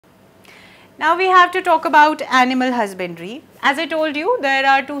Now we have to talk about animal husbandry. As I told you, there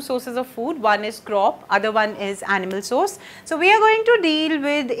are two sources of food. One is crop, other one is animal source. So we are going to deal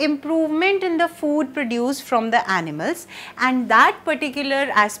with improvement in the food produced from the animals, and that particular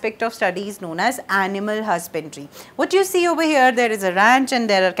aspect of study is known as animal husbandry. What you see over here, there is a ranch and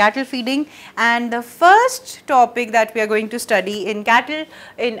there are cattle feeding, and the first topic that we are going to study in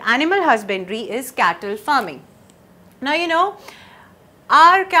animal husbandry is cattle farming. Now you know,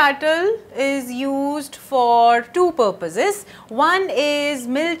 our cattle is used for two purposes. One is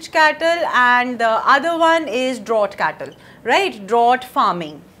milch cattle and the other one is draught cattle, right? Draught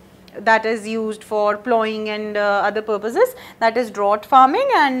farming, that is used for plowing and other purposes, that is draught farming,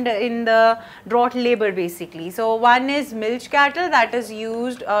 and in the draught labor basically. So one is milch cattle, that is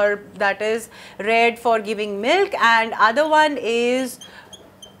used or that is reared for giving milk, and other one is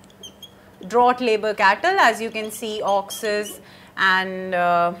draught labor cattle, as you can see oxes and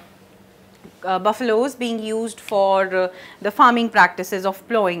buffaloes being used for the farming practices of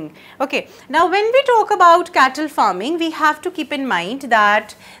plowing. Okay. Now when we talk about cattle farming, we have to keep in mind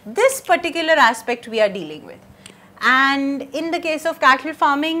that this particular aspect we are dealing with, and in the case of cattle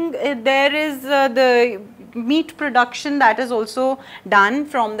farming there is the meat production that is also done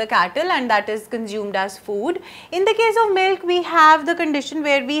from the cattle and that is consumed as food. In the case of milk, we have the condition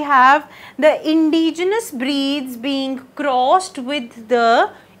where we have the indigenous breeds being crossed with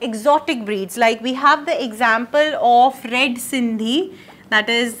the exotic breeds. Like we have the example of red Sindhi, that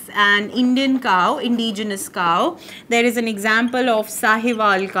is an Indian cow, indigenous cow. There is an example of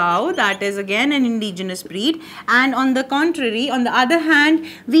Sahiwal cow, that is again an indigenous breed. And on the contrary, on the other hand,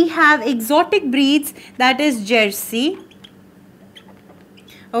 we have exotic breeds, that is Jersey.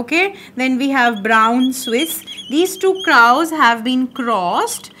 Okay, then we have brown Swiss. These two cows have been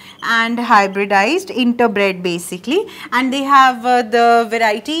crossed and hybridized, interbred basically, and they have the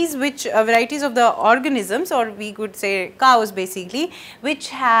varieties which varieties of the organisms, or we could say cows basically, which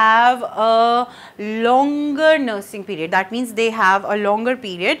have a longer nursing period. That means they have a longer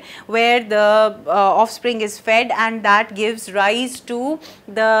period where the offspring is fed, and that gives rise to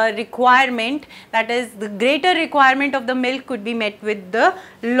the requirement, that is the greater requirement of the milk could be met with the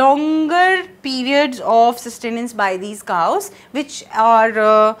longer periods of sustenance by these cows, which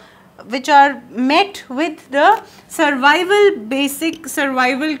are met with the basic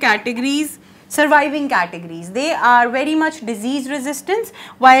surviving categories. They are very much disease resistant,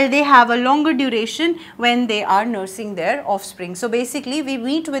 while they have a longer duration when they are nursing their offspring. So basically we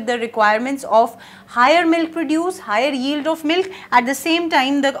meet with the requirements of higher milk produce, higher yield of milk. At the same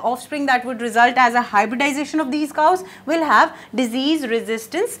time, the offspring that would result as a hybridization of these cows will have disease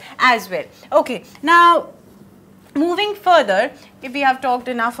resistance as well. Okay, now moving further, if we have talked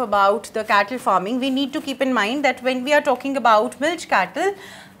enough about the cattle farming, we need to keep in mind that when we are talking about milch cattle,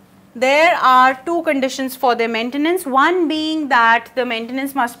 there are two conditions for their maintenance. One being that the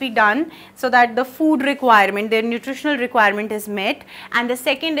maintenance must be done so that the food requirement, their nutritional requirement is met, and the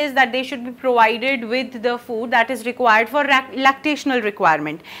second is that they should be provided with the food that is required for lactational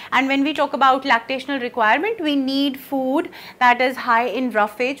requirement. And when we talk about lactational requirement, we need food that is high in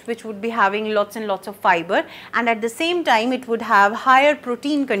roughage, which would be having lots and lots of fiber, and at the same time it would have higher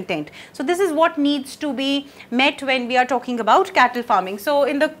protein content. So this is what needs to be met when we are talking about cattle farming. So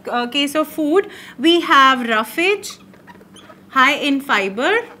in the case of food, we have roughage, high in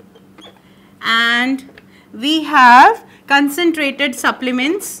fiber, and we have concentrated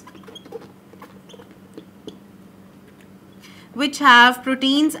supplements which have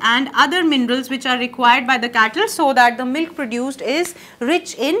proteins and other minerals which are required by the cattle so that the milk produced is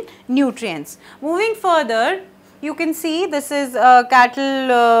rich in nutrients. Moving further, you can see this is a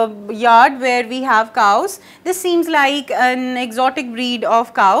cattle yard where we have cows. This seems like an exotic breed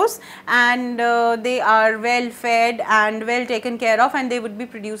of cows, and they are well fed and well taken care of, and they would be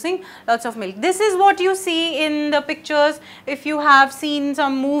producing lots of milk. This is what you see in the pictures. If you have seen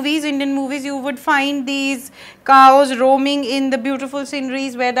some movies, Indian movies, you would find these cows roaming in the beautiful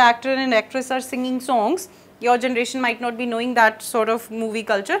sceneries where the actor and actress are singing songs. Your generation might not be knowing that sort of movie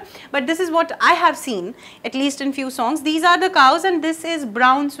culture, but this is what I have seen, at least in few songs. These are the cows, and this is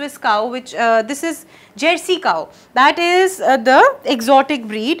brown Swiss cow, which this is Jersey cow. That is the exotic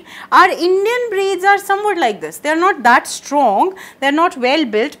breed. Our Indian breeds are somewhat like this. They are not that strong, they are not well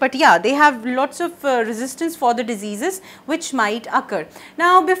built, but yeah, they have lots of resistance for the diseases which might occur.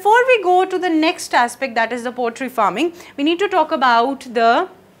 Now, before we go to the next aspect, that is the poultry farming, we need to talk about the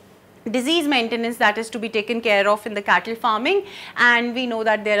disease maintenance that is to be taken care of in the cattle farming, and we know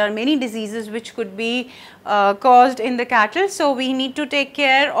that there are many diseases which could be caused in the cattle. So we need to take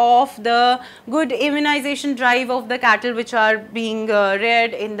care of the good immunization drive of the cattle which are being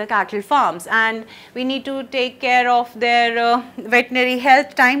reared in the cattle farms, and we need to take care of their veterinary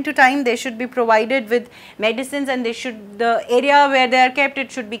health. Time to time they should be provided with medicines, and the area where they are kept,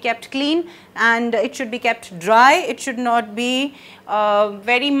 it should be kept clean and it should be kept dry. It should not be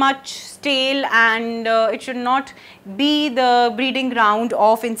very much stale, and it should not be the breeding ground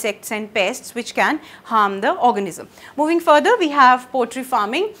of insects and pests which can harm the organism. Moving further, we have poultry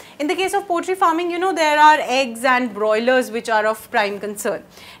farming. In the case of poultry farming, you know, there are eggs and broilers which are of prime concern.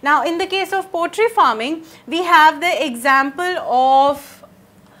 Now, in the case of poultry farming, we have the example of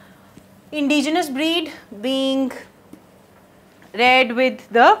indigenous breed being reared with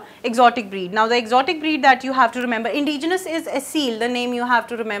the exotic breed. Now, the exotic breed that you have to remember, indigenous is a seal, the name you have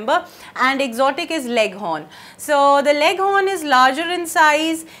to remember, and exotic is leghorn. So, the leghorn is larger in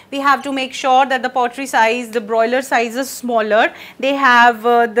size. We have to make sure that the poultry size, the broiler size is smaller. They have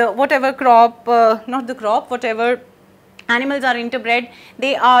whatever animals are interbred,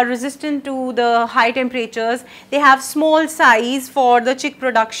 they are resistant to the high temperatures, they have small size for the chick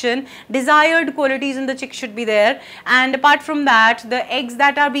production, desired qualities in the chick should be there, and apart from that, the eggs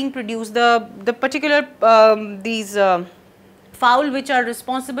that are being produced, the particular fowl which are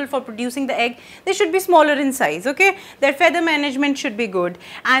responsible for producing the egg, they should be smaller in size, okay. Their feather management should be good,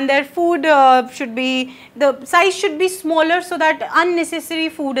 and their food the size should be smaller so that unnecessary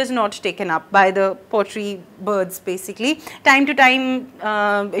food is not taken up by the poultry birds basically. Time to time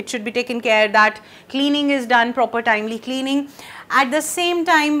it should be taken care that cleaning is done, proper timely cleaning. At the same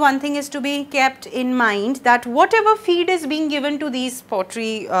time, one thing is to be kept in mind that whatever feed is being given to these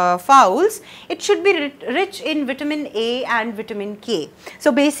poultry fowls, it should be rich in vitamin A and vitamin K.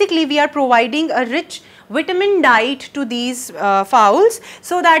 So, basically we are providing a rich vitamin diet to these fowls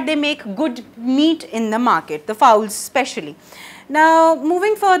so that they make good meat in the market, the fowls especially. Now,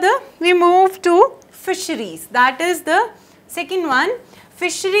 moving further, we move to fisheries. That is the second one.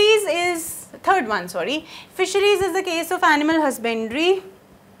 Third one, sorry. Fisheries is the case of animal husbandry,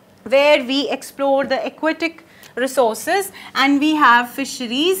 where we explore the aquatic resources, and we have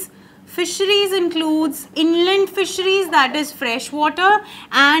fisheries. Fisheries includes inland fisheries, that is fresh water,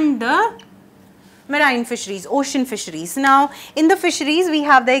 and the marine fisheries, ocean fisheries. Now, in the fisheries, we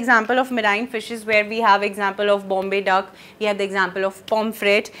have the example of marine fishes, where we have example of Bombay duck, we have the example of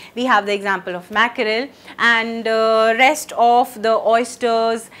pomfret, we have the example of mackerel, and rest of the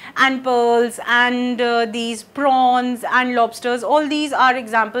oysters and pearls and these prawns and lobsters. All these are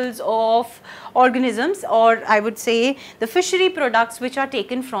examples of organisms, or I would say the fishery products which are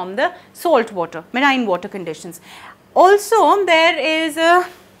taken from the salt water, marine water conditions. Also, there is a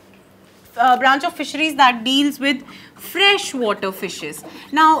branch of fisheries that deals with freshwater fishes.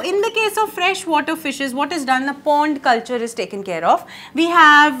 Now, in the case of freshwater fishes, what is done? The pond culture is taken care of. We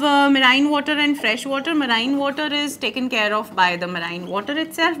have marine water and freshwater. Marine water is taken care of by the marine water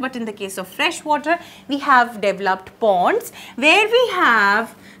itself, but in the case of freshwater, we have developed ponds where we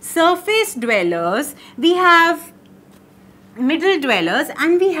have surface dwellers, we have middle dwellers,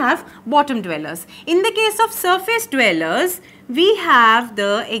 and we have bottom dwellers. In the case of surface dwellers, we have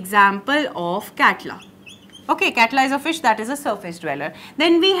the example of catla. Okay, catla is a fish that is a surface dweller.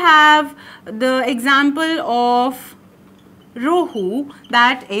 Then we have the example of rohu,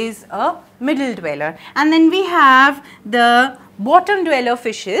 that is a middle dweller. And then we have the bottom dweller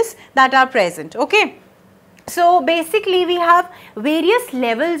fishes that are present. Okay. So, basically we have various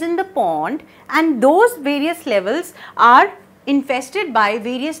levels in the pond, and those various levels are infested by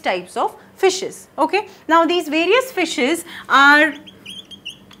various types of fishes. Okay. Now, these various fishes are,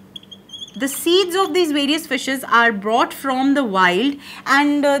 the seeds of these various fishes are brought from the wild,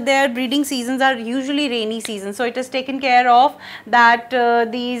 and their breeding seasons are usually rainy seasons. So, it is taken care of that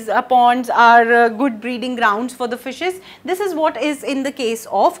these ponds are good breeding grounds for the fishes. This is what is in the case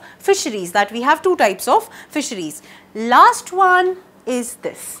of fisheries, that we have two types of fisheries. Last one is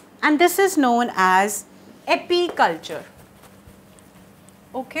this, and this is known as apiculture.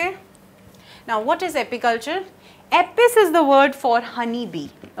 Okay. Now, what is apiculture? Apis is the word for honeybee.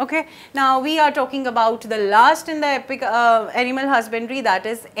 Okay. Now, we are talking about the last in the animal husbandry, that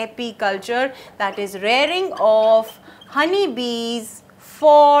is apiculture, that is rearing of honeybees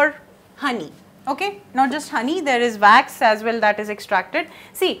for honey. Okay. Not just honey, there is wax as well that is extracted.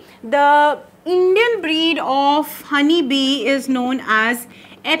 See, the Indian breed of honeybee is known as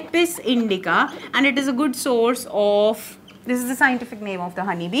Apis indica, and it is a good source of, this is the scientific name of the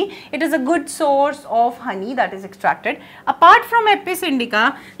honeybee. It is a good source of honey that is extracted. Apart from Apis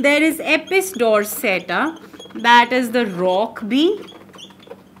indica, there is Apis dorsata, that is the rock bee.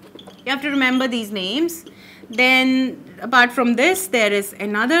 You have to remember these names. Then apart from this, there is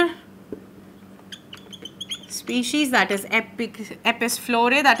another species, that is Apis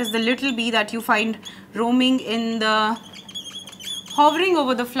florae, that is the little bee that you find roaming in the, hovering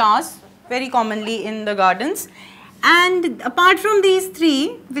over the flowers very commonly in the gardens. And apart from these three,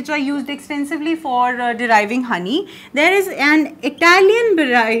 which are used extensively for deriving honey, there is an Italian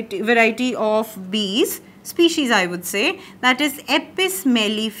variety of bees, species I would say, that is Apis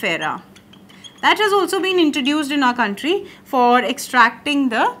mellifera. That has also been introduced in our country for extracting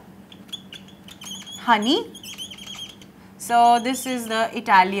the honey. So this is the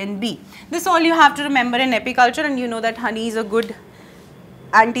Italian bee. This all you have to remember in apiculture, and you know that honey is a good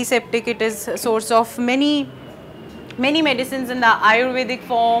antiseptic. It is a source of many medicines in the Ayurvedic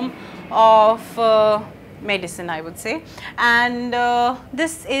form of medicine, I would say. And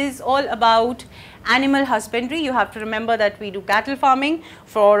this is all about animal husbandry. You have to remember that we do cattle farming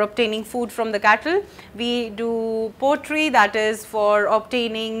for obtaining food from the cattle. We do poultry, that is for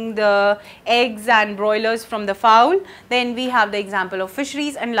obtaining the eggs and broilers from the fowl. Then we have the example of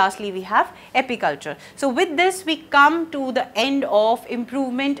fisheries, and lastly we have apiculture. So with this we come to the end of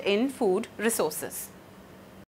improvement in food resources.